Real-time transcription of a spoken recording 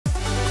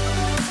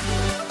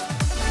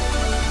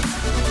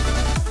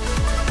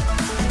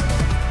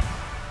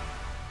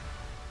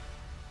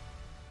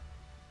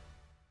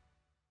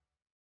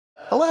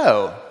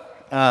Hello.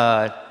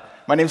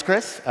 My name's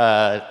Chris.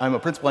 I'm a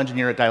principal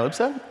engineer at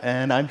Dialypsa,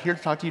 and I'm here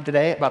to talk to you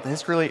today about the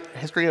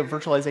history of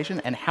virtualization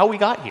and how we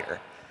got here.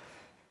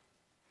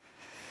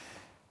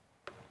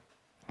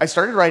 I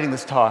started writing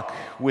this talk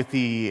with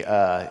the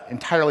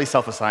entirely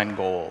self-assigned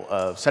goal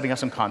of setting up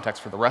some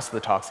context for the rest of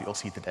the talks that you'll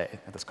see today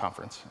at this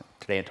conference,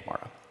 today and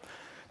tomorrow.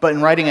 But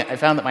in writing it, I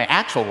found that my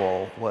actual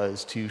role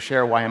was to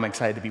share why I'm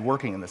excited to be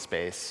working in this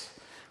space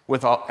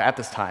at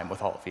this time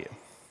with all of you.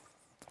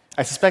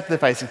 I suspect that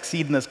if I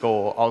succeed in this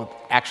goal, I'll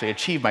actually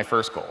achieve my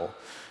first goal,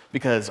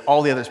 because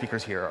all the other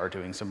speakers here are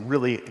doing some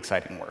really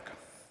exciting work.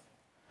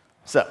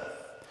 So,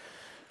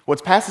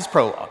 what's past is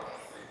prologue.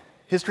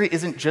 History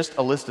isn't just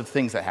a list of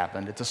things that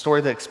happened, it's a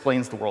story that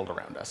explains the world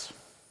around us.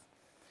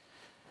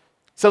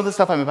 Some of the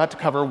stuff I'm about to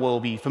cover will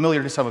be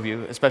familiar to some of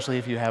you, especially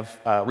if you have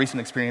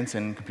recent experience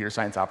in computer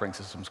science operating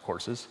systems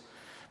courses.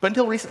 But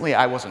until recently,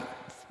 I wasn't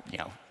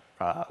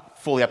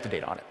fully up to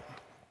date on it.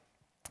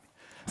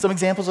 Some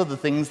examples of the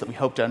things that we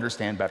hope to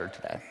understand better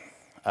today.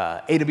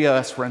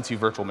 AWS rents you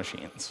virtual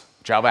machines.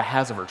 Java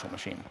has a virtual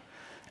machine.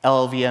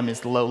 LLVM is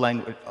the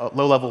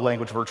low-level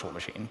language virtual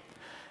machine.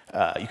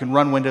 You can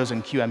run Windows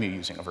and QEMU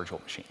using a virtual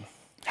machine.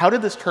 How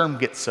did this term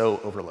get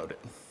so overloaded?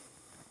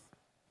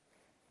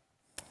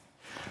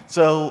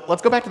 So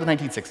let's go back to the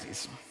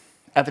 1960s.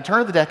 At the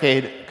turn of the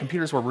decade,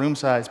 computers were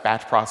room-sized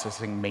batch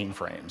processing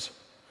mainframes.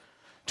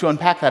 To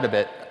unpack that a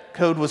bit,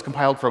 code was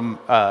compiled from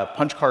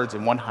punch cards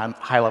in one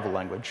high-level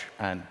language,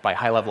 and by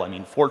high-level I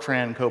mean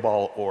Fortran,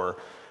 COBOL, or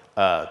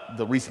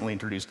the recently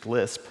introduced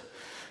Lisp,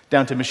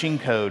 down to machine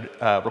code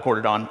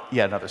recorded on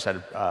yet another set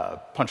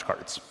of punch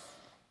cards.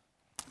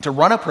 To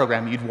run a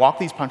program, you'd walk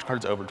these punch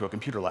cards over to a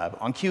computer lab,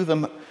 unqueue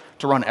them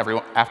to run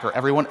after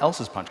everyone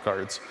else's punch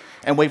cards,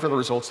 and wait for the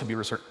results to be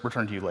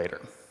returned to you later.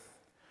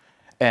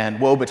 And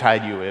woe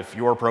betide you if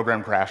your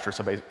program crashed or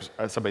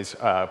somebody's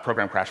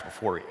program crashed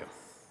before you.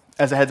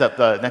 As a heads up,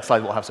 the next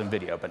slide will have some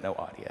video, but no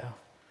audio.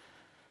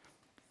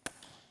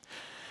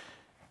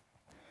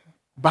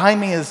 Behind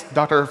me is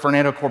Dr.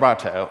 Fernando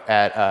Corbato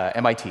at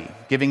MIT,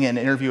 giving an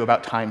interview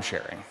about time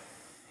sharing.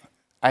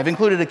 I've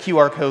included a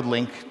QR code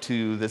link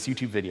to this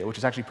YouTube video, which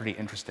is actually pretty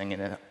interesting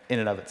in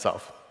and of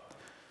itself.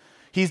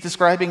 He's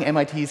describing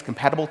MIT's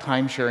compatible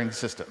time-sharing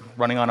system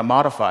running on a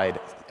modified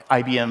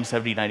IBM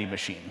 7090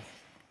 machine.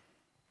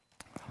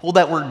 Hold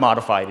that word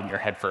modified in your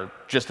head for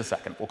just a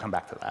second. We'll come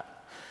back to that.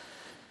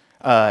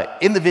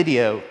 In the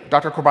video,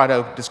 Dr.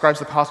 Corbato describes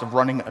the cost of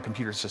running a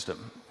computer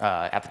system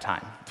at the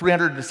time,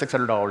 $300 to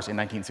 $600 in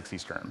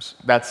 1960s terms.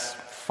 That's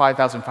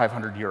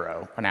 5,500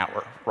 euro an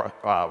hour,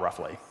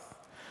 roughly.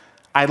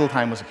 Idle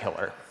time was a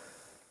killer.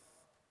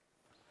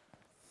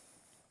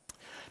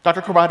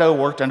 Dr. Corbato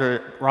worked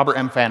under Robert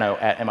M. Fano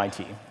at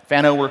MIT.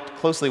 Fano worked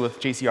closely with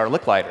JCR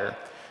Licklider,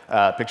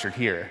 pictured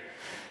here,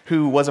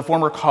 who was a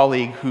former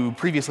colleague who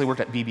previously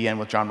worked at BBN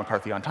with John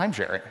McCarthy on time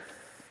sharing.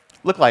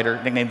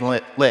 Licklider, nicknamed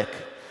Lick,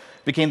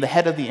 became the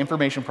head of the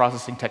Information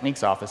Processing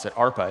Techniques Office at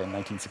ARPA in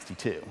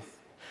 1962.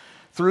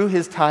 Through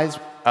his ties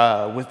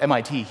with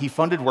MIT, he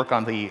funded work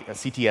on the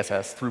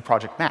CTSS through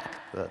Project Mac,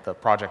 the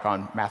project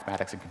on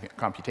mathematics and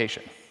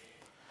computation.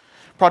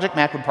 Project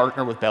Mac would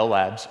partner with Bell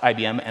Labs,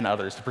 IBM, and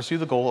others to pursue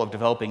the goal of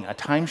developing a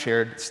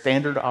time-shared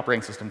standard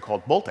operating system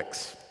called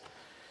Boltix.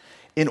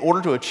 In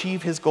order to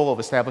achieve his goal of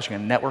establishing a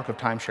network of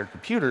time-shared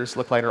computers,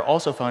 Licklider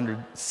also funded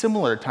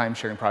similar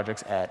time-sharing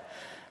projects at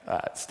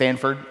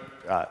Stanford,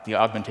 the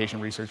Augmentation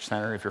Research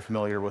Center, if you're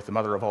familiar with the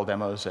mother of all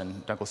demos,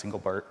 and Douglas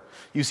Engelbart,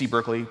 UC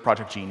Berkeley,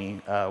 Project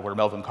Genie, where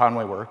Melvin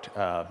Conway worked,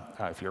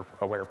 if you're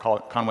aware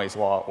of Conway's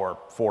Law or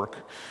Fork,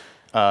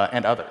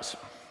 and others.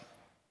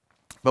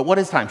 But what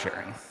is time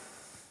sharing?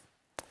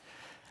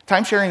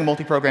 Time sharing and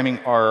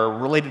multiprogramming are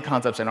related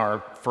concepts and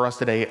are, for us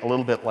today, a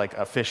little bit like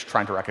a fish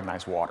trying to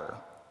recognize water.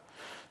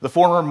 The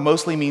former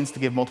mostly means to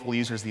give multiple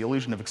users the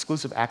illusion of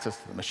exclusive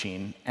access to the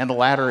machine, and the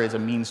latter is a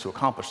means to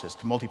accomplish this,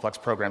 to multiplex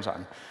programs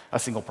on a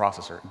single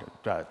processor,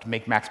 to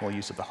make maximal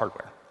use of the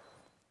hardware.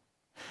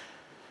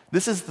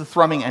 This is the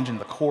thrumming engine,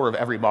 the core of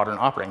every modern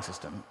operating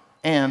system,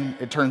 and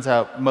it turns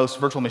out most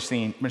virtual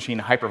machine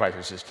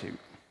hypervisors is too.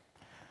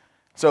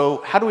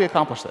 So how do we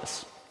accomplish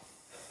this?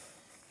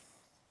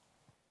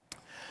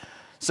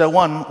 So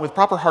one, with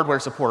proper hardware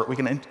support, we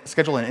can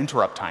schedule an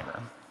interrupt timer.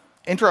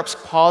 Interrupts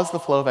pause the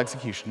flow of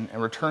execution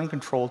and return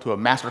control to a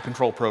master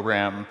control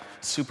program,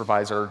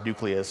 supervisor,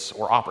 nucleus,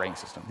 or operating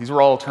system. These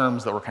were all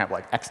terms that were kind of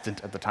like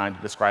extant at the time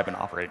to describe an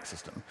operating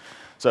system.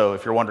 So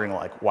if you're wondering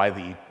like why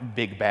the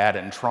big bad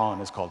in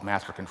Tron is called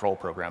master control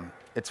program,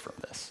 it's from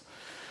this.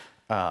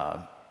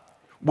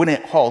 When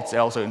it halts, it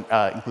also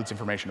includes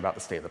information about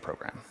the state of the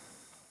program.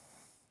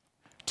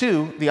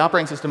 Two, the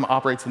operating system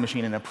operates the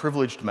machine in a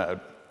privileged mode.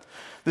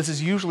 This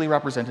is usually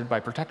represented by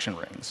protection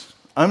rings.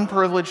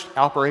 Unprivileged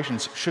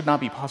operations should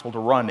not be possible to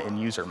run in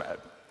user mode.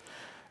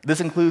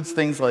 This includes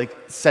things like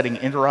setting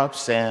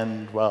interrupts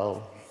and,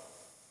 well,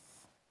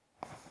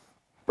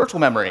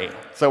 virtual memory.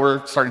 So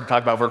we're starting to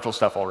talk about virtual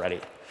stuff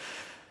already.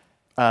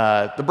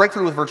 The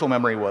breakthrough with virtual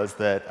memory was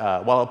that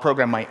while a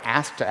program might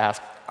ask to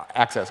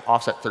access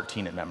offset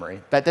 13 in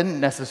memory. That didn't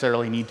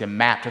necessarily need to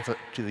map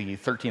to the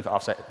 13th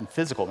offset in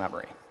physical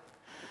memory.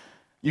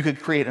 You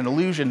could create an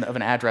illusion of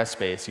an address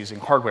space using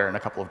hardware in a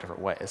couple of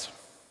different ways.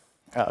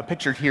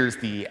 Pictured here is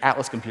the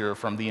Atlas computer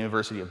from the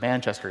University of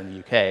Manchester in the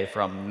UK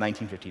from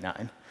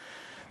 1959.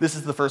 This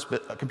is the first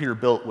computer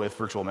built with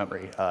virtual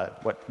memory,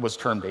 what was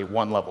termed a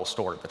one-level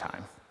store at the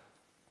time.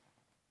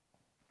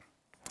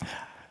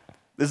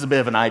 This is a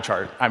bit of an eye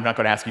chart. I'm not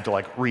going to ask you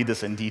to read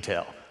this in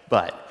detail,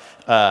 but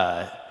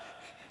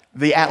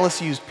the Atlas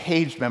used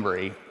paged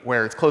memory,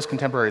 where its close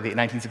contemporary, the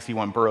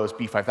 1961 Burroughs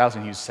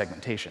B5000, used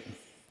segmentation.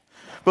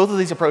 Both of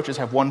these approaches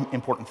have one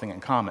important thing in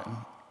common: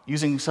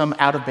 using some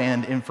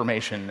out-of-band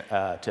information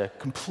to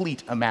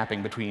complete a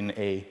mapping between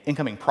an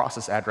incoming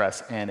process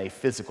address and a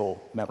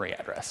physical memory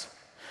address.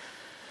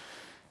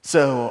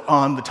 So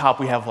on the top,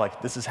 we have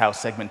this is how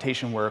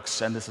segmentation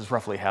works, and this is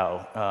roughly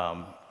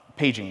how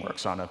paging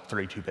works on a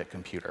 32-bit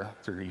computer,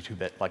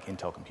 32-bit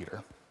Intel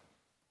computer.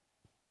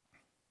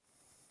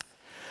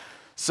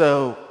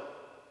 So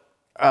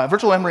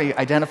virtual memory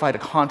identified a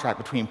contract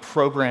between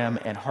program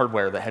and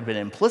hardware that had been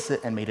implicit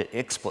and made it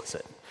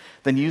explicit,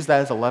 then used that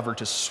as a lever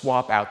to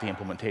swap out the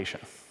implementation.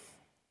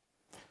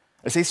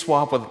 I say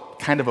swap with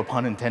kind of a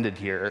pun intended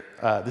here.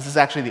 This is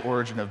actually the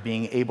origin of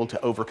being able to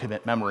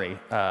overcommit memory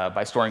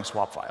by storing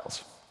swap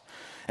files.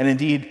 And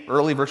indeed,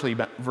 early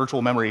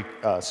virtual memory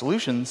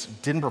solutions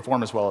didn't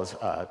perform as well as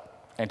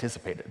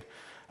anticipated.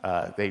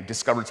 They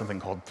discovered something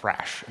called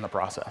thrash in the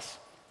process.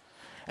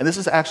 And this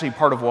is actually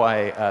part of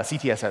why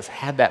CTSS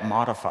had that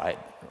modified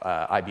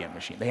IBM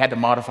machine. They had to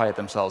modify it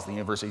themselves. The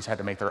universities had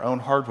to make their own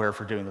hardware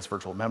for doing this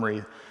virtual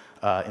memory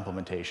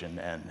implementation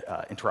and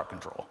interrupt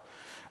control.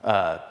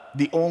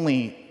 The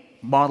only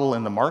model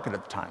in the market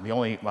at the time, the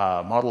only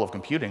model of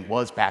computing,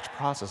 was batch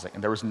processing.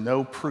 And there was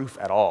no proof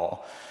at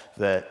all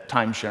that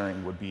time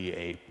sharing would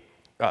be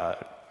an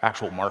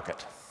actual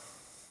market.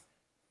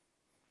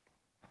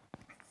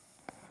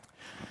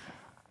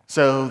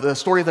 So the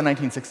story of the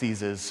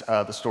 1960s is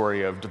the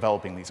story of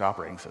developing these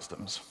operating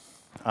systems.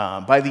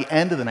 By the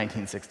end of the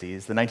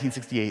 1960s,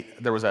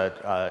 there was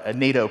a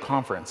NATO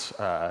conference,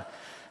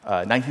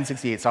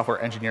 1968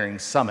 Software Engineering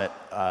Summit,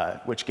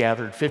 which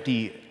gathered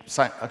 50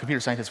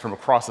 computer scientists from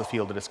across the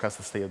field to discuss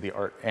the state of the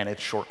art and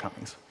its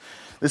shortcomings.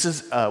 This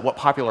is what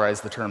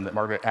popularized the term that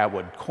Margaret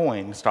Atwood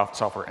coined,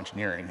 software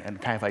engineering,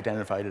 and kind of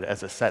identified it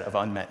as a set of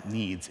unmet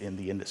needs in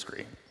the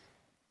industry.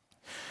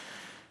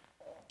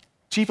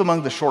 Chief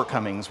among the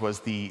shortcomings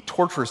was the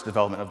torturous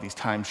development of these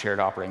time-shared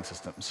operating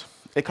systems.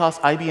 It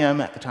cost IBM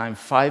at the time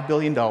 $5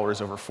 billion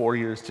over 4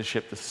 years to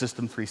ship the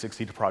System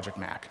 360 to Project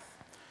Mac.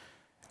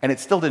 And it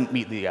still didn't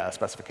meet the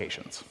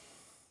specifications.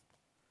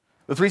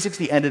 The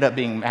 360 ended up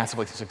being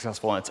massively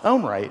successful in its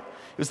own right.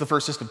 It was the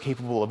first system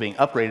capable of being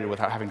upgraded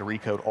without having to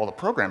recode all the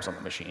programs on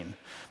the machine,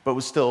 but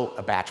was still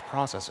a batch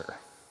processor.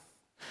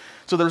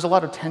 So there was a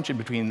lot of tension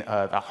between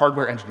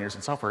hardware engineers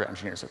and software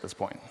engineers at this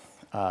point.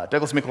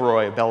 Douglas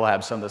McElroy of Bell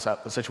Labs summed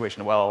the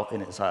situation well in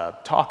his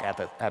talk at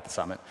the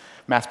summit,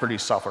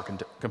 mass-produced software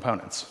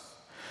components.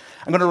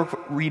 I'm going to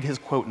read his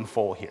quote in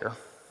full here.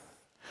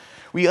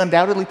 "We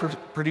undoubtedly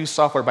produce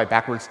software by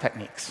backwards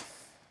techniques.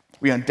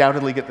 We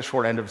undoubtedly get the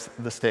short end of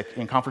the stick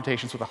in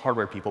confrontations with the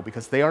hardware people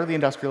because they are the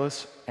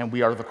industrialists and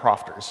we are the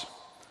crofters.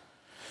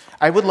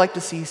 I would like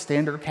to see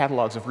standard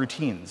catalogs of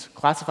routines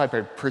classified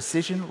by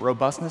precision,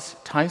 robustness,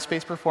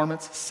 time-space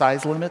performance,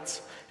 size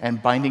limits,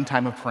 and binding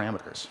time of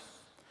parameters.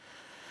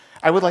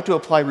 I would like to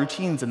apply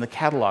routines in the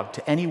catalog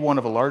to any one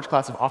of a large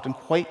class of often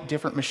quite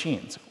different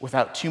machines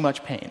without too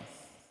much pain."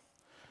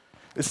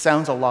 This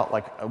sounds a lot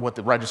like what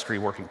the registry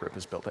working group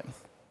is building.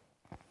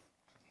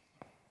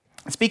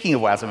 Speaking of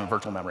Wasm and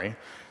virtual memory,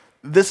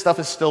 this stuff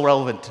is still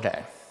relevant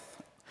today.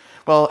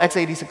 While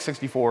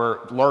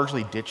x86-64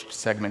 largely ditched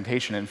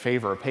segmentation in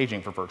favor of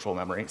paging for virtual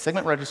memory,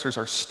 segment registers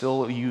are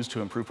still used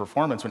to improve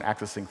performance when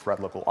accessing thread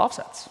local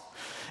offsets.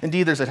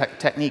 Indeed, there's a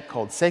technique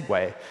called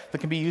segue that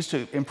can be used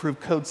to improve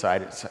code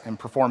size and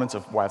performance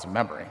of Wasm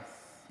memory.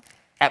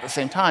 At the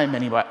same time,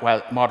 many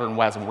modern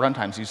Wasm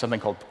runtimes use something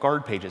called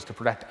guard pages to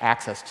protect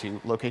access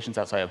to locations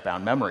outside of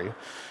bound memory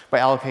by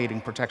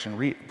allocating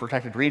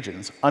protected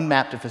regions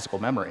unmapped to physical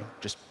memory,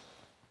 just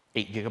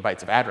 8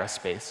 gigabytes of address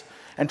space,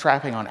 and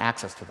trapping on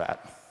access to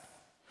that.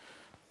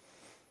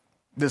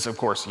 This, of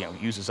course,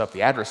 uses up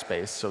the address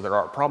space, so there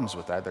are problems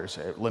with that.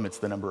 It limits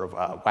the number of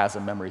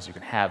Wasm memories you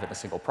can have in a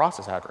single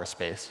process address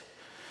space.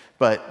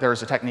 But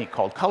there's a technique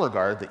called color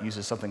guard that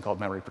uses something called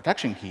memory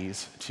protection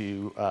keys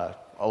to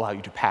allow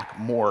you to pack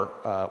more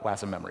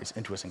Wasm memories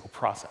into a single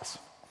process.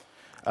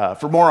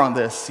 For more on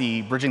this,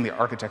 see Bridging the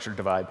Architecture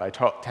Divide by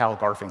Tal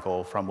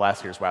Garfinkel from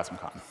last year's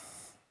WasmCon.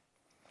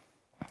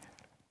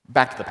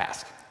 Back to the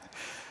past.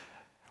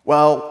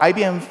 While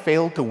IBM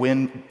failed to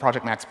win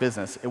Project Mac's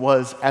business, it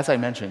was, as I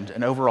mentioned,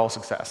 an overall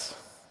success.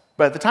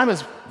 But at the time it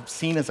was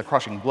seen as a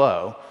crushing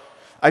blow.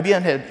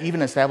 IBM had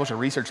even established a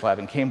research lab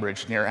in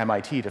Cambridge near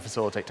MIT to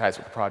facilitate ties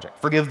with the project.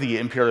 Forgive the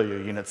imperial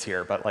units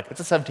here, but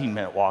it's a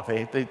 17-minute walk.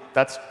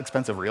 That's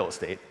expensive real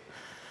estate.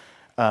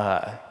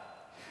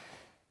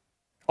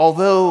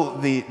 So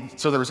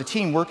there was a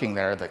team working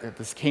there,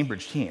 this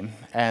Cambridge team,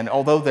 and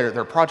although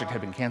their project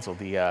had been canceled,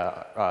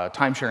 the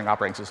time-sharing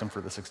operating system for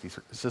the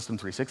System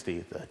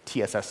 360, the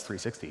TSS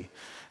 360,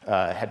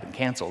 had been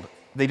canceled.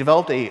 They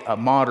developed a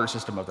mod or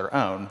system of their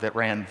own that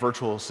ran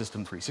virtual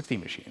System 360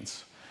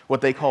 machines,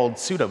 what they called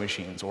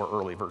pseudo-machines or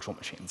early virtual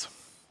machines.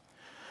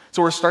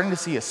 So we're starting to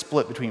see a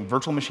split between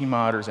virtual machine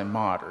modders and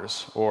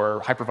modders,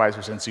 or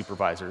hypervisors and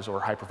supervisors, or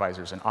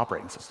hypervisors and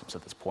operating systems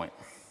at this point.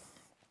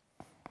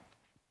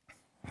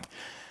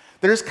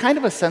 There's kind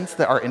of a sense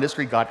that our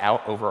industry got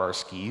out over our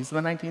skis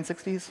in the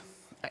 1960s,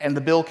 and the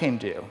bill came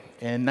due.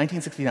 In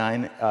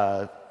 1969,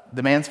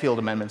 the Mansfield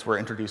Amendments were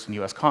introduced in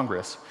US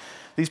Congress.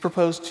 These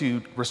proposed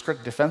to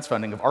restrict defense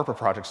funding of ARPA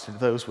projects to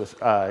those with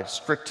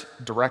strict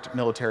direct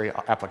military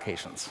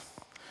applications.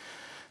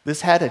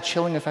 This had a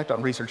chilling effect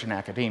on research and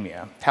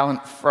academia.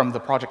 Talent from the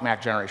Project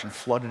Mac generation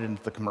flooded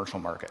into the commercial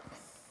market.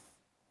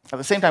 At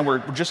the same time, we're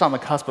just on the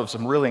cusp of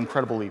some really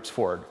incredible leaps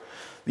forward.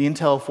 The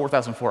Intel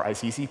 4004 IC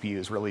CPU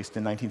was released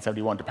in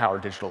 1971 to power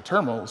digital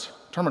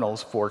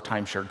terminals for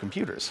time-shared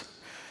computers.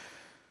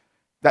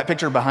 That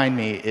picture behind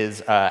me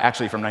is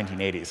actually from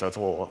 1980, so it's a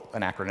little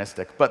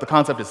anachronistic, but the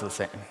concept is the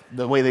same.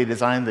 The way they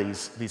designed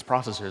these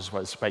processors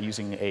was by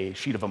using a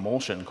sheet of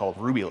emulsion called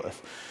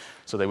rubylith.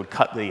 So they would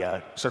cut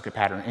the circuit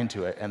pattern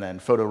into it and then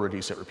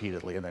photo-reduce it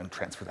repeatedly and then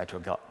transfer that to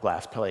a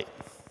glass plate.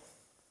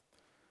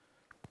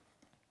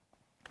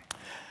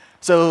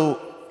 So,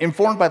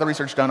 informed by the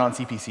research done on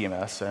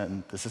CP/CMS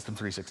and the System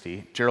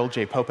 360, Gerald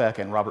J. Popek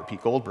and Robert P.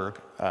 Goldberg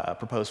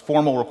proposed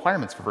formal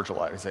requirements for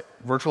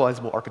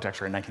virtualizable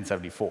architecture in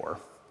 1974.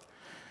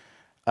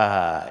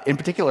 In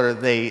particular,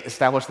 they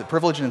established that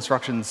privileged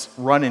instructions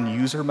run in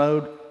user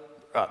mode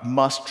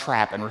must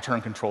trap and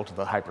return control to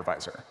the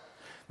hypervisor.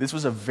 This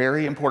was a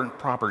very important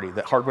property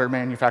that hardware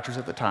manufacturers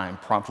at the time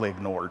promptly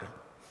ignored.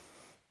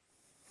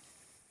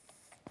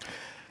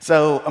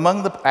 So,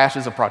 among the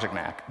ashes of Project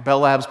Mac, Bell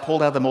Labs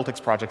pulled out the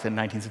Multics project in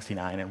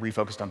 1969 and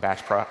refocused on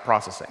batch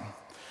processing.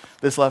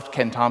 This left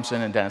Ken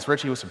Thompson and Dennis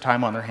Ritchie with some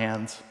time on their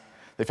hands.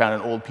 They found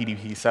an old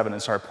PDP-7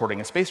 and started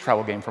porting a space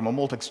travel game from a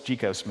Multics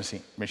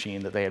GCOS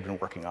machine that they had been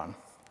working on.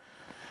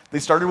 They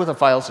started with a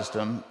file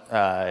system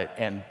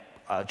and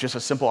just a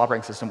simple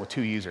operating system with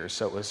 2 users,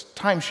 so it was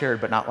time-shared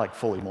but not like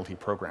fully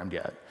multi-programmed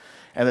yet.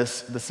 And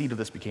the seed of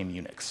this became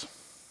Unix.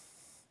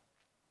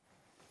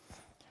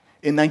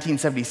 In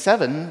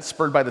 1977,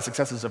 spurred by the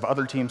successes of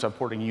other teams on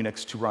porting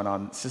Unix to run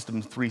on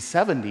System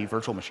 370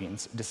 virtual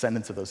machines,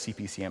 descendants of those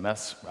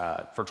CP/CMS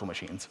virtual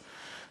machines,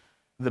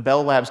 the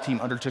Bell Labs team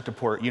undertook to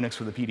port Unix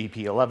from the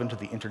PDP-11 to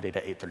the Interdata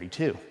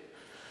 832.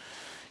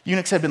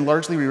 Unix had been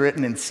largely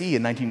rewritten in C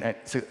in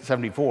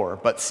 1974,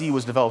 but C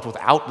was developed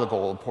without the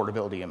goal of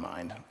portability in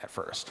mind at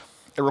first.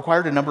 It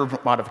required a number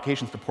of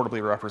modifications to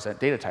portably represent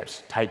data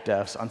types. Type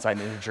defs,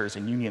 unsigned integers,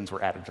 and unions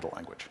were added to the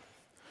language.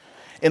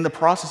 In the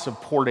process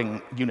of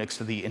porting Unix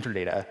to the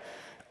Interdata,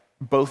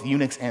 both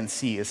Unix and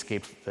C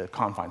escaped the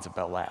confines of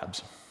Bell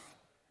Labs.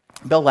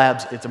 Bell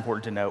Labs, it's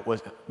important to note,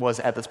 was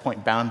at this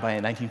point bound by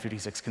a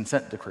 1956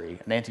 consent decree,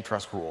 an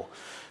antitrust rule,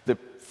 that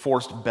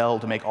forced Bell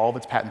to make all of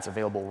its patents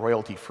available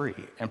royalty-free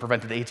and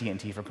prevented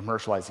AT&T from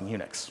commercializing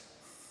Unix.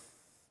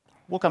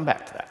 We'll come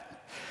back to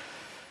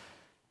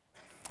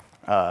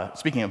that.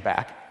 Speaking of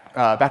back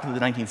to the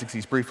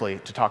 1960s briefly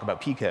to talk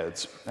about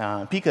P-codes.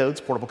 P-codes,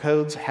 portable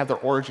codes, have their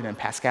origin in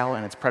Pascal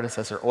and its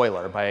predecessor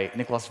Euler by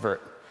Nicholas Wirth.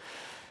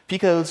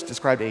 P-codes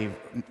described a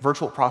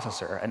virtual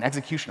processor, an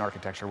execution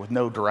architecture with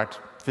no direct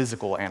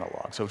physical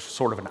analog, so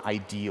sort of an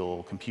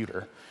ideal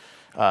computer.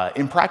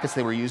 In practice,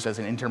 they were used as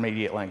an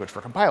intermediate language for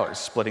compilers,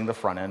 splitting the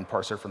front-end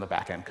parser from the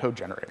back-end code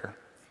generator.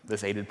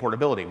 This aided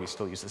portability. We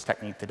still use this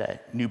technique today.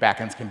 New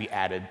backends can be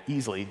added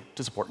easily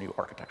to support new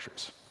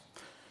architectures.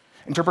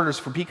 Interpreters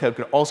for P-code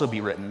could also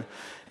be written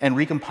and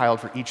recompiled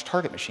for each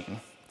target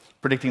machine,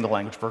 predicting the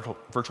language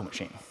virtual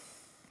machine.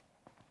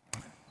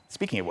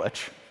 Speaking of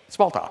which,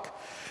 Smalltalk.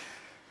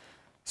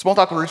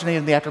 Smalltalk originated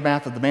in the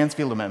aftermath of the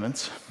Mansfield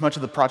Amendments. Much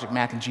of the Project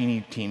Mac and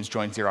Genie teams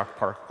joined Xerox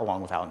PARC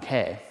along with Alan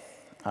Kay.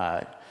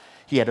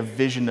 He had a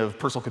vision of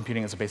personal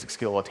computing as a basic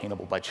skill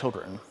attainable by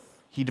children.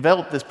 He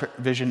developed this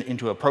vision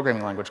into a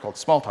programming language called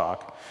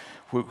Smalltalk,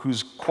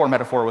 whose core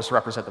metaphor was to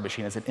represent the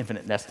machine as an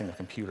infinite nesting of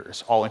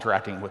computers, all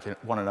interacting with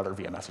one another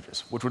via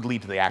messages, which would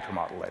lead to the actor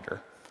model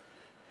later.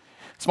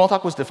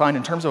 Smalltalk was defined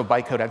in terms of a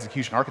bytecode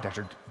execution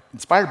architecture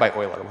inspired by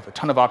Euler, with a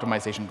ton of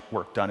optimization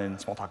work done in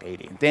Smalltalk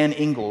 80. Dan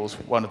Ingalls,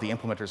 one of the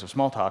implementers of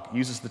Smalltalk,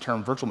 uses the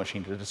term virtual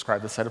machine to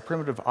describe the set of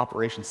primitive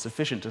operations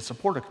sufficient to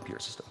support a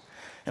computer system.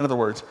 In other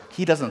words,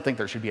 he doesn't think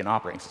there should be an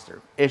operating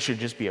system. It should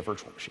just be a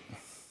virtual machine.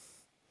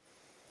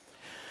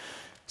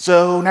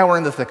 So now we're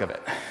in the thick of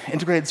it.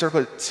 Integrated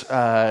circuits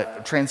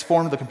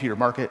transformed the computer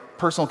market.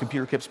 Personal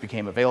computer kits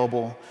became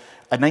available.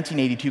 A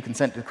 1982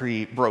 consent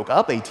decree broke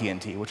up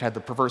AT&T, which had the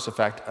perverse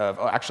effect of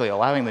actually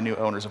allowing the new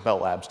owners of Bell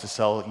Labs to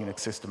sell Unix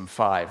System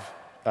 5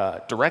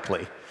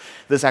 directly.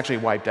 This actually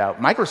wiped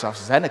out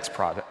Microsoft's Xenix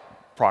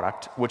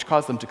product, which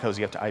caused them to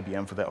cozy up to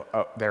IBM for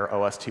their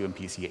OS/2 and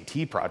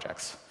PCAT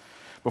projects.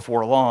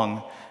 Before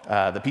long,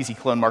 the PC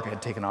clone market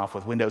had taken off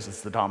with Windows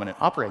as the dominant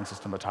operating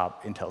system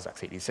atop Intel's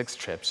x86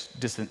 chips,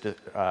 distant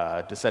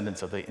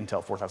descendants of the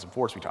Intel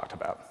 4004s we talked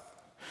about.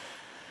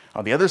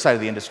 On the other side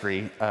of the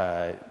industry,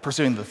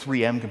 pursuing the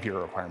 3M computer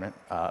requirement,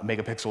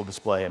 megapixel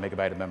display, a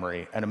megabyte of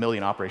memory, and 1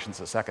 million operations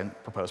a second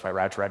proposed by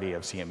Raj Reddy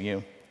of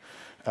CMU,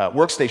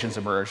 workstations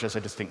emerged as a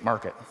distinct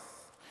market,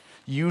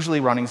 usually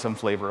running some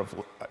flavor of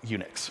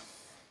Unix.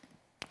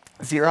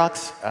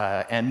 Xerox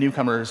and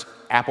newcomers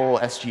Apple,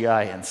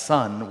 SGI, and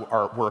Sun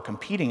were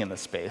competing in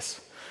this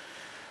space.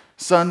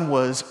 Sun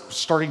was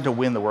starting to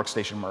win the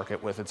workstation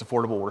market with its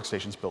affordable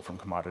workstations built from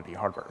commodity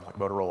hardware, like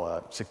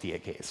Motorola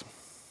 68Ks.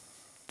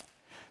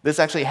 This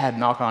actually had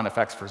knock-on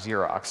effects for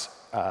Xerox.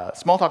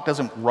 Smalltalk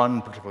doesn't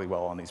run particularly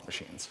well on these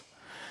machines.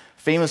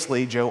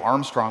 Famously, Joe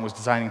Armstrong was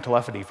designing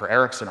telephony for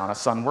Ericsson on a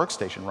Sun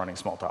workstation running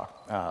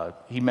Smalltalk.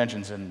 He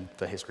mentions in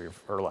the history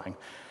of Erlang.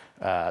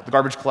 The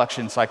garbage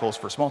collection cycles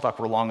for Smalltalk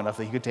were long enough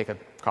that he could take a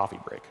coffee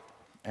break.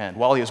 And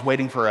while he was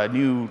waiting for a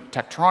new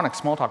Tektronix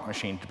Smalltalk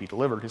machine to be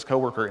delivered, his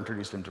coworker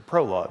introduced him to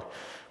Prolog,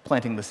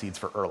 planting the seeds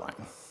for Erlang.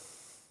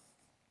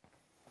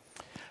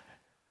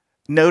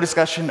 No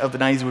discussion of the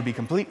 90s would be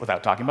complete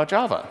without talking about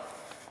Java.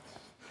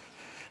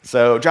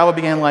 So Java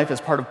began life as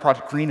part of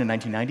Project Green in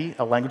 1990,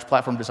 a language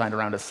platform designed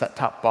around a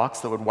set-top box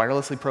that would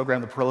wirelessly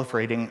program the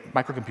proliferating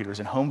microcomputers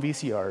in home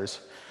VCRs,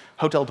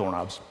 hotel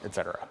doorknobs,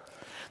 etc.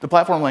 The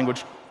platform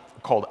language,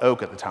 called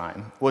Oak at the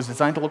time, was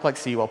designed to look like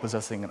C while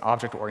possessing an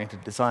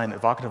object-oriented design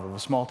evocative of a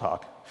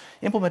Smalltalk,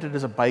 implemented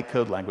as a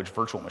bytecode language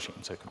virtual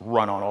machine, so it could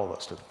run on all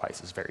those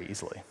devices very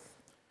easily.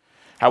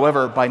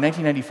 However, by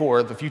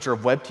 1994, the future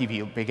of web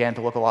TV began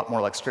to look a lot more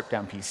like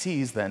stripped-down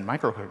PCs than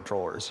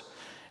microcontrollers,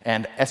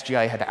 and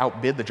SGI had to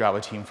outbid the Java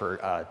team for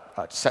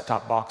a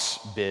set-top box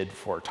bid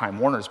for Time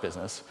Warner's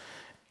business,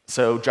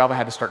 so Java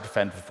had to start to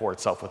fend for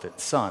itself within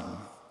Sun,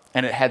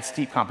 and it had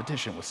steep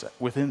competition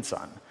within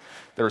Sun.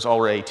 There was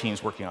already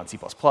teams working on C++,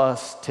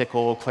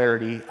 Tickle,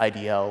 Clarity,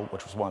 IDL,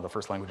 which was one of the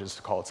first languages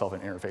to call itself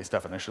an interface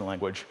definition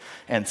language,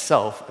 and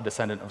Self, a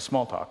descendant of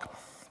Smalltalk.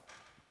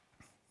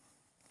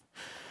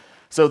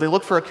 So they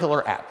looked for a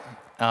killer app.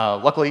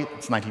 Luckily,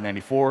 it's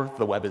 1994,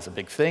 the web is a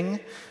big thing.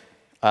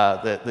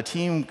 The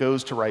team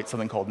goes to write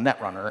something called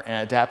Netrunner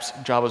and adapts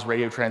Java's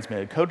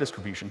radio-transmitted code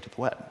distribution to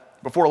the web.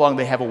 Before long,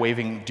 they have a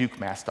waving Duke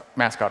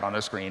mascot on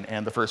their screen,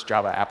 and the first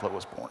Java applet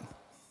was born.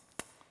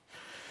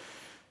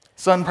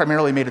 Sun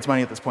primarily made its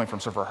money at this point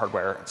from server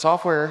hardware and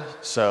software,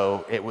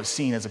 so it was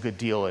seen as a good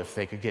deal if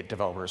they could get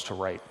developers to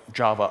write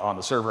Java on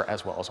the server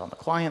as well as on the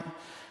client.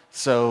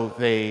 So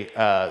they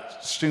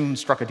soon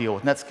struck a deal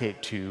with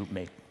Netscape to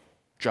make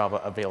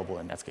Java available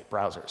in Netscape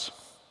browsers.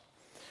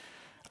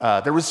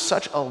 There was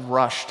such a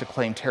rush to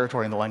claim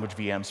territory in the language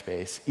VM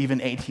space,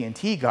 even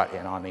AT&T got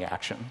in on the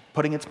action,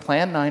 putting its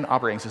Plan 9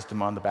 operating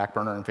system on the back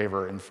burner in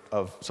favor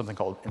of something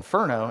called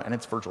Inferno and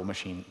its virtual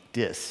machine,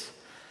 DIS.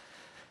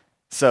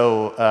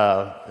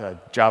 So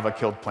Java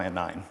killed Plan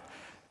 9.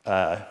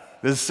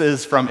 This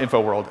is from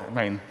InfoWorld.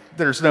 I mean,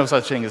 there's no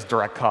such thing as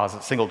direct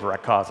causes, single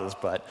direct causes,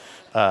 but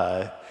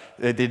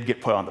it did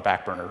get put on the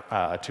back burner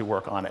to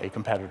work on a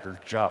competitor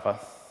to Java.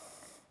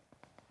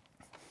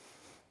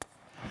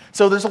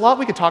 So there's a lot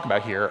we could talk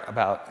about here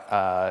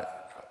about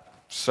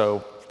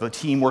so the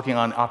team working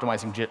on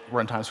optimizing JIT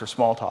runtimes for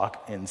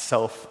Smalltalk in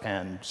Self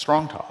and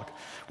Strongtalk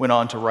went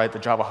on to write the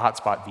Java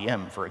Hotspot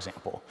VM, for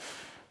example.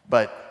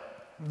 But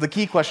the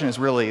key question is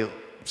really,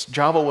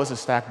 Java was a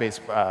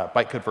stack-based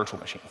bytecode virtual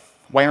machine.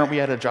 Why aren't we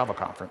at a Java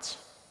conference?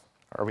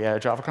 Are we at a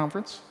Java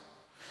conference?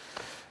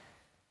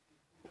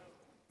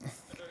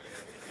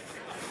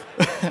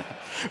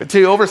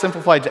 To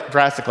oversimplify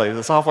drastically,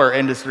 the software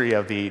industry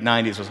of the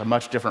 90s was a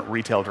much different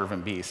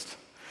retail-driven beast.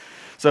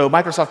 So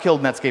Microsoft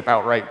killed Netscape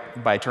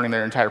outright by turning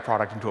their entire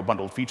product into a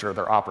bundled feature of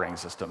their operating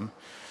system.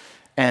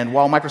 And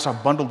while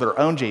Microsoft bundled their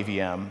own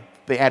JVM,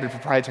 they added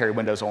proprietary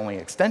Windows-only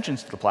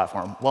extensions to the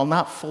platform while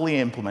not fully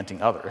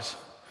implementing others.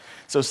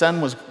 So Sun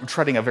was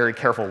treading a very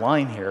careful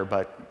line here,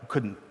 but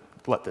couldn't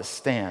let this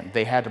stand.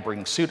 They had to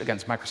bring suit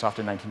against Microsoft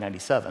in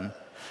 1997,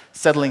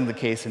 settling the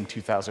case in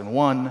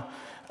 2001.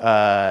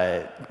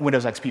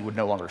 Windows XP would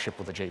no longer ship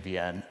with a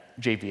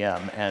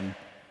JVM, and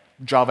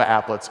Java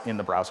applets in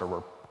the browser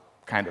were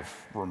kind of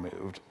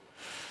removed.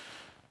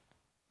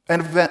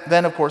 And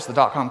then, of course, the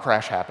dot-com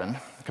crash happened.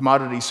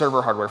 Commodity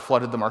server hardware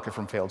flooded the market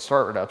from failed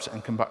startups,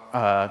 and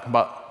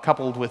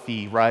coupled with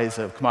the rise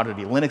of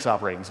commodity Linux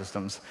operating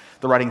systems,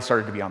 the writing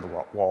started to be on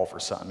the wall for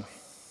Sun.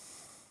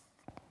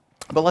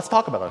 But let's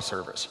talk about those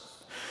servers.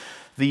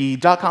 The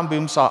dot-com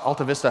boom saw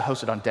Alta Vista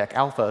hosted on DEC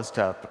Alphas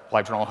to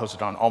LiveJournal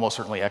hosted on almost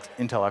certainly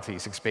Intel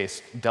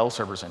x86-based Dell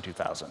servers in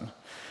 2000.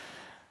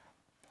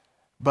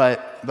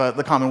 But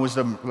the common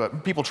wisdom,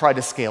 people tried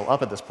to scale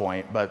up at this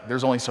point, but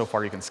there's only so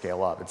far you can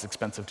scale up. It's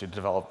expensive to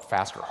develop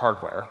faster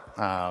hardware.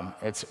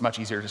 It's much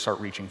easier to start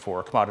reaching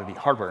for commodity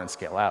hardware and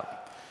scale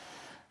out.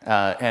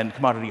 And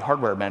commodity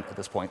hardware meant, at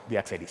this point, the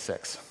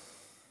x86.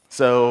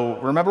 So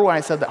remember when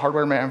I said that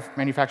hardware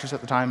manufacturers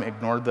at the time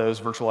ignored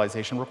those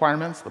virtualization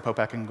requirements, the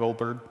Popek and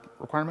Goldberg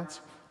requirements?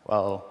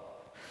 Well,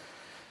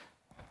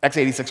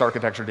 x86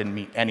 architecture didn't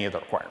meet any of the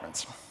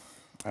requirements.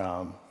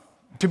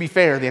 To be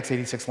fair, the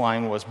x86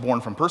 line was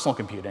born from personal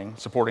computing,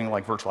 supporting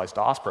like virtualized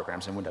DOS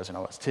programs in Windows and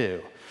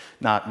OS/2,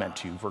 not meant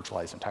to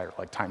virtualize entire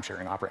like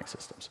time-sharing operating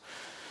systems.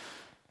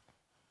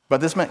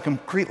 But this meant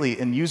concretely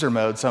in user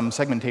mode, some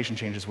segmentation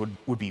changes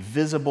would be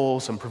visible,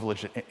 some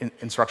privileged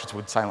instructions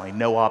would silently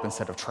no-op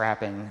instead of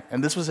trapping,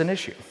 and this was an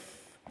issue.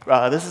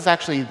 This is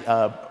actually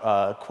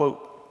a quote,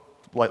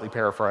 lightly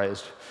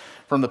paraphrased,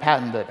 from the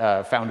patent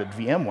that founded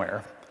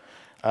VMware.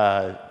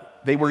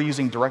 They were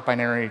using direct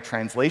binary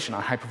translation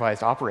on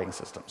hypervised operating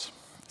systems.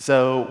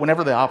 So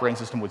whenever the operating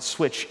system would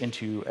switch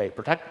into a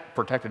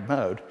protected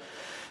mode,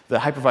 the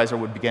hypervisor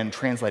would begin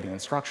translating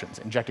instructions,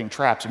 injecting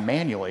traps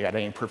manually at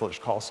any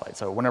privileged call site.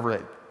 So whenever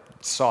it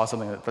saw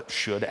something that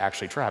should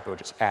actually trap, it would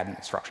just add an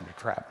instruction to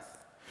trap.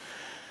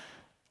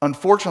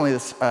 Unfortunately,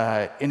 this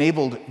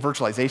enabled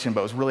virtualization,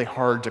 but it was really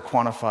hard to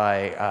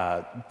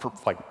quantify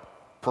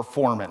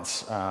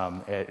performance.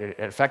 It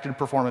affected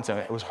performance, and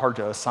it was hard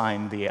to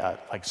assign the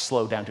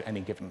slow down to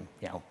any given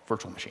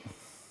virtual machine.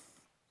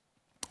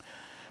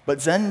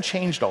 But Zen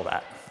changed all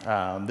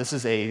that. This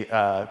is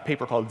a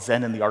paper called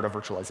Zen and the Art of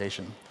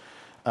Virtualization.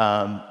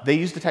 They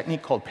used a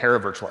technique called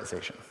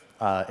paravirtualization.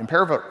 In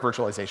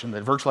paravirtualization,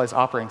 the virtualized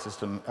operating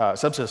system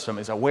subsystem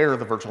is aware of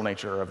the virtual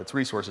nature of its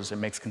resources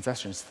and makes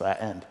concessions to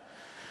that end.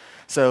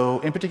 So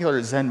in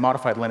particular, Zen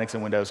modified Linux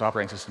and Windows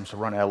operating systems to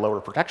run at a lower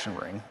protection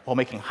ring while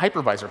making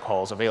hypervisor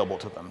calls available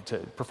to them to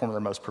perform their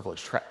most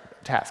privileged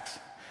tasks.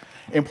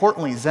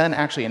 Importantly, Zen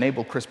actually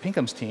enabled Chris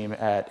Pinkham's team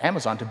at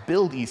Amazon to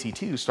build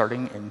EC2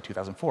 starting in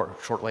 2004,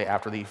 shortly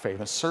after the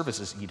famous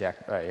services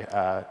edict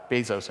by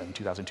Bezos in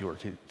 2002 or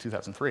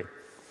 2003.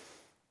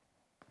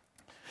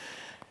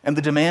 And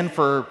the demand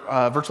for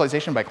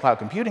virtualization by cloud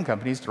computing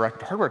companies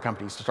directed hardware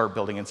companies to start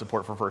building in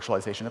support for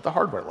virtualization at the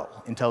hardware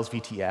level, Intel's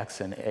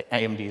VTX and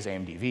AMD's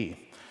AMD-V.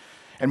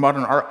 And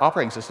modern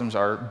operating systems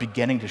are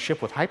beginning to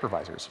ship with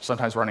hypervisors,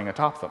 sometimes running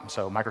atop them.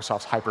 So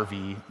Microsoft's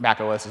Hyper-V,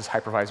 macOS's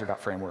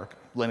hypervisor.framework,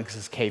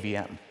 Linux's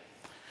KVM.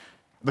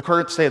 The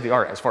current state of the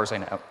art, as far as I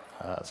know,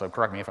 so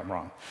correct me if I'm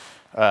wrong,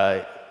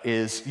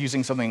 is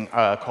using something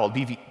called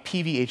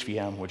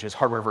PVHVM, which is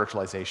hardware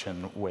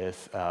virtualization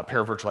with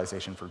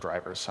paravirtualization for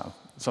drivers. So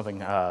something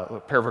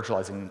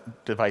paravirtualizing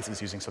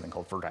devices using something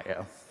called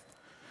virt.io.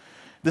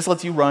 This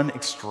lets you run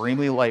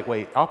extremely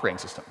lightweight operating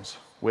systems,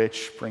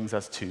 which brings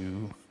us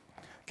to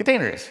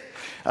containers.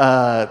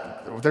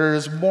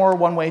 There's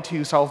one way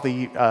to solve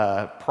the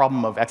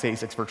problem of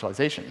x86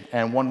 virtualization,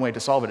 and one way to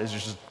solve it is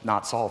just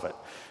not solve it.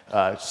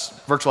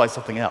 Just virtualize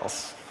something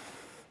else.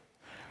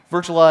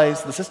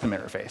 Virtualize the system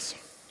interface.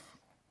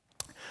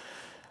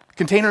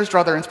 Containers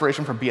draw their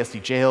inspiration from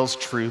BSD jails,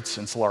 truths,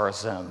 and Solaris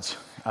zones.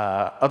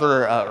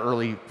 Other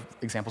early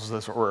examples of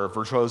this were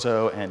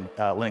Virtuoso and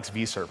Linux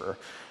vServer,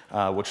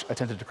 which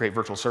attempted to create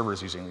virtual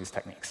servers using these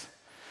techniques.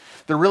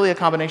 They're really a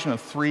combination of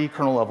 3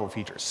 kernel-level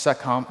features: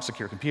 seccomp,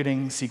 secure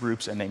computing,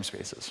 cgroups, and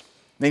namespaces.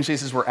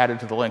 Namespaces were added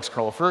to the Linux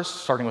kernel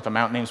first, starting with a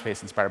mount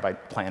namespace inspired by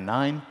Plan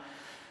 9,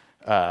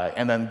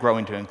 and then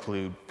growing to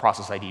include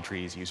process ID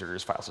trees,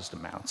 users, file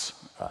system mounts,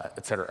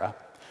 etc.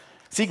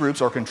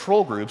 Cgroups, or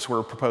control groups,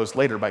 were proposed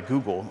later by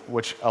Google,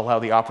 which allow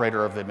the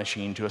operator of the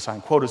machine to assign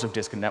quotas of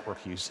disk and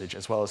network usage,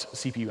 as well as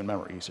CPU and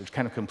memory usage,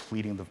 kind of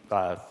completing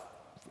the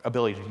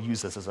ability to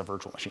use this as a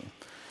virtual machine.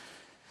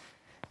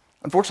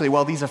 Unfortunately,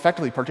 while these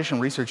effectively partition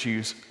resource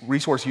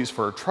use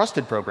for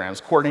trusted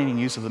programs, coordinating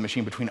use of the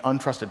machine between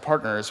untrusted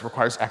partners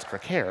requires extra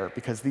care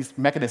because these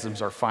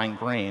mechanisms are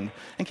fine-grained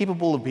and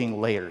capable of being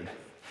layered.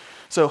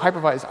 So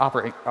hypervised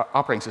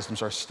operating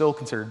systems are still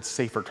considered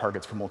safer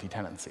targets for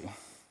multi-tenancy.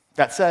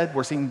 That said,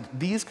 we're seeing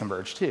these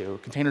converge too.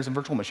 Containers and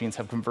virtual machines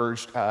have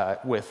converged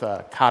with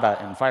Kata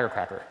and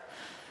Firecracker.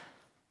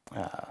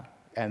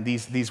 And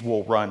these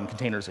will run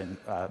containers in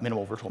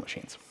minimal virtual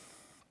machines.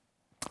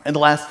 And the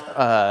last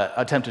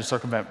attempt to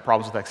circumvent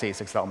problems with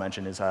x86 that I'll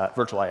mention is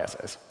virtual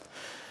ISAs.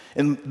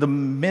 In the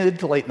mid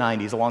to late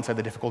 90s, alongside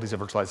the difficulties of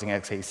virtualizing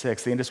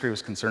x86, the industry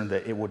was concerned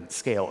that it wouldn't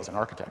scale as an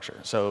architecture,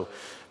 so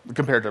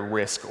compared to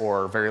RISC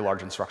or very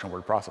large instruction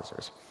word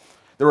processors.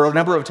 There were a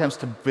number of attempts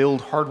to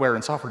build hardware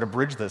and software to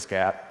bridge this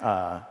gap,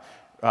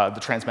 the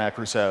Transmatic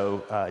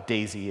Rousseau,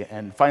 DAISY,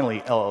 and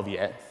finally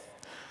LLVA.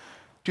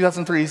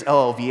 2003's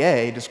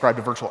LLVA described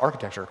a virtual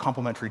architecture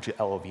complementary to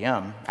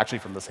LLVM, actually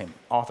from the same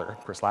author,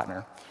 Chris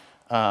Latner,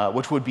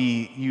 which would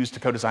be used to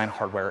co-design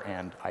hardware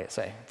and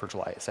ISA,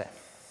 virtual ISA.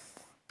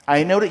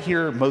 I note it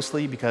here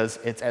mostly because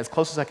it's as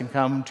close as I can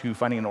come to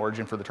finding an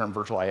origin for the term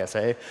virtual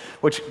ISA,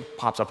 which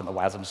pops up in the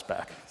Wasm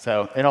spec.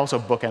 So it also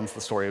bookends the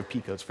story of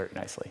P-codes very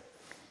nicely.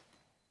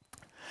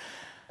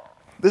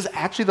 This is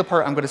actually the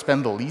part I'm going to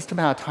spend the least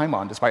amount of time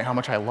on, despite how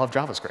much I love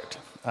JavaScript.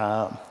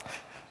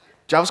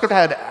 JavaScript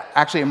had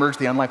actually emerged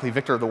the unlikely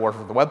victor of the war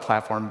for the web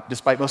platform,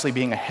 despite mostly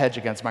being a hedge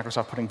against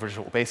Microsoft putting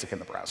Visual Basic in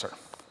the browser.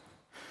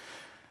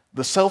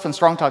 The Self and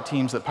Strongtalk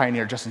teams that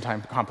pioneered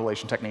just-in-time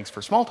compilation techniques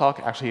for Smalltalk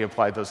actually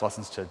applied those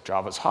lessons to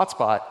Java's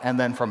hotspot, and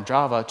then from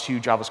Java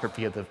to JavaScript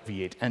via the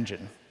V8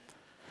 engine.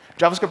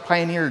 JavaScript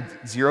pioneered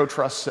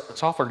zero-trust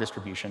software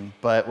distribution,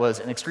 but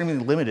was an extremely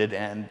limited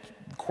and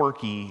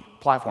quirky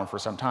platform for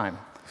some time.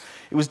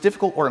 It was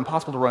difficult or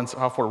impossible to run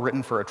software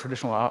written for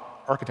traditional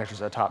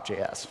architectures atop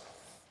JS.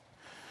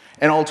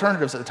 And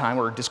alternatives at the time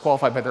were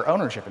disqualified by their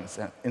ownership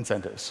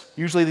incentives.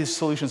 Usually these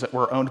solutions that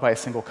were owned by a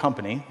single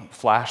company,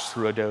 Flash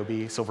through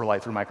Adobe,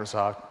 Silverlight through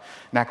Microsoft,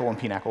 Knackle and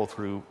Pinnacle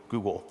through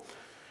Google.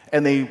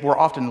 And they were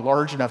often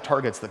large enough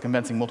targets that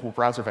convincing multiple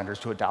browser vendors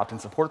to adopt and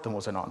support them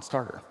was a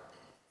non-starter.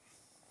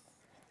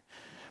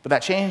 But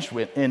that changed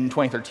in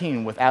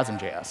 2013 with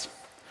Wasm.js,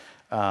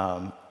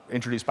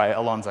 introduced by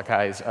Alon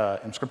Zakai's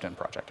Emscripten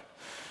project.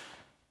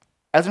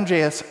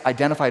 Wasm.js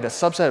identified a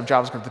subset of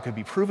JavaScript that could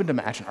be proven to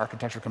match an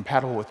architecture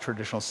compatible with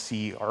traditional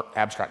C or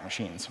abstract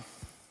machines.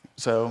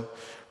 So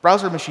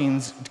browser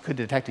machines could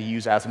detect a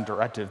use Wasm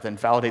directive, then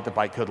validate the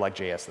bytecode like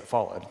JS that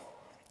followed.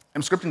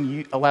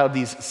 Emscripten allowed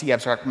these C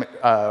abstract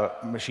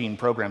machine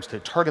programs to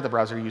target the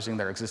browser using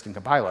their existing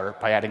compiler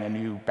by adding a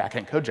new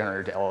backend code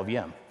generator to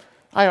LLVM.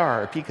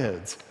 IR, P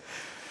codes.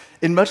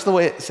 In much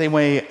the same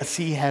way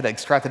C had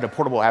extracted a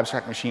portable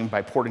abstract machine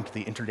by porting to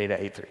the Interdata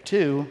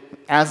 832,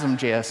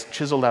 Wasm.js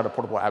chiseled out a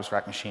portable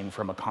abstract machine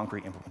from a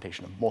concrete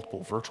implementation of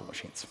multiple virtual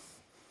machines.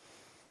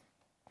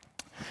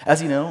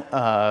 As you know,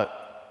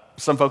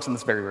 some folks in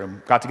this very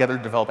room got together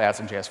to develop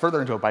Wasm.js further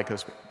into a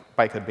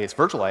bytecode-based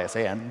virtual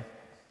ISA, and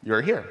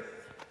you're here.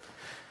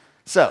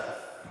 So,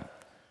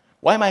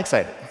 why am I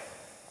excited?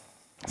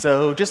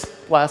 So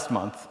just last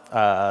month,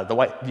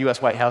 the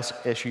US White House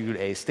issued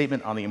a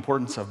statement on the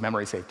importance of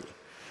memory safety.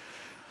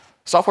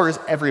 Software is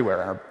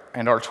everywhere,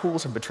 and our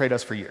tools have betrayed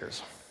us for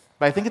years.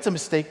 But I think it's a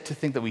mistake to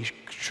think that we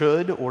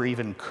should or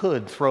even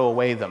could throw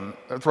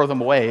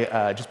them away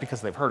just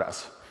because they've hurt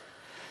us.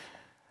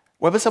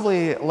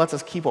 WebAssembly lets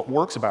us keep what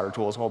works about our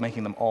tools while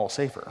making them all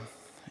safer.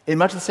 In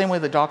much the same way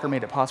that Docker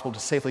made it possible to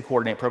safely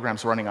coordinate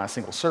programs running on a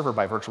single server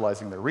by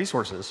virtualizing their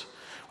resources,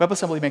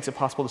 WebAssembly makes it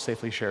possible to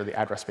safely share the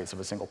address space of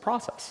a single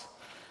process.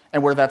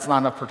 And where that's not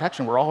enough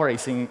protection, we're already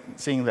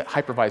seeing that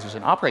hypervisors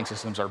in operating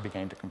systems are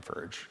beginning to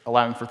converge,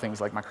 allowing for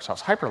things like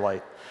Microsoft's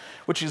Hyperlight,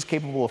 which is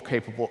capable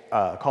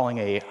of calling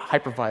a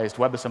hypervised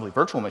WebAssembly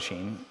virtual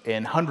machine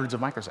in hundreds of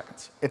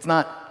microseconds. It's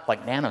not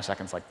like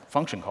nanoseconds like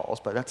function calls,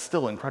 but that's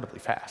still incredibly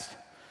fast.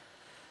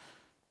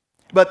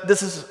 But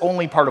this is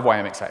only part of why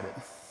I'm excited.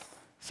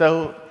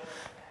 So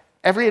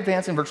every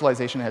advance in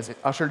virtualization has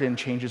ushered in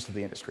changes to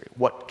the industry,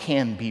 what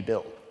can be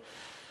built.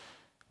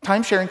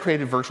 Time-sharing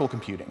created virtual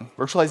computing.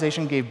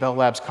 Virtualization gave Bell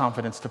Labs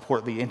confidence to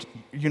port the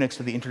Unix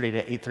to the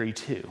Interdata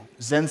 832.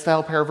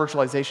 Zen-style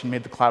paravirtualization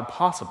made the cloud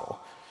possible.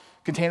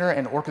 Container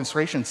and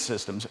orchestration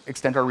systems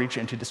extend our reach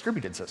into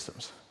distributed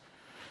systems.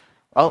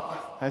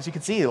 Well, as you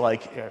can see,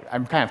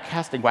 I'm kind of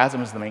casting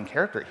Wasm as the main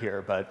character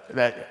here, but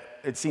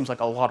it seems like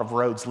a lot of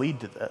roads lead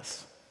to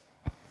this.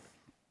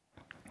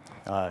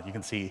 You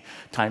can see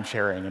time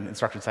sharing and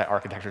instruction set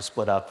architecture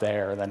split up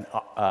there, then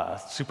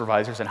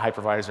supervisors and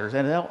hypervisors,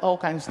 and it all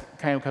kind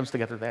of comes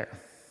together there.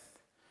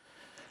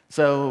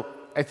 So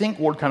I think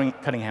Ward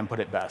Cunningham put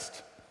it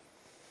best.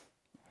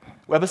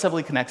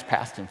 WebAssembly connects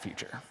past and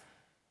future.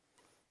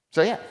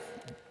 So yeah,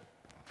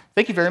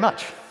 thank you very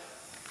much.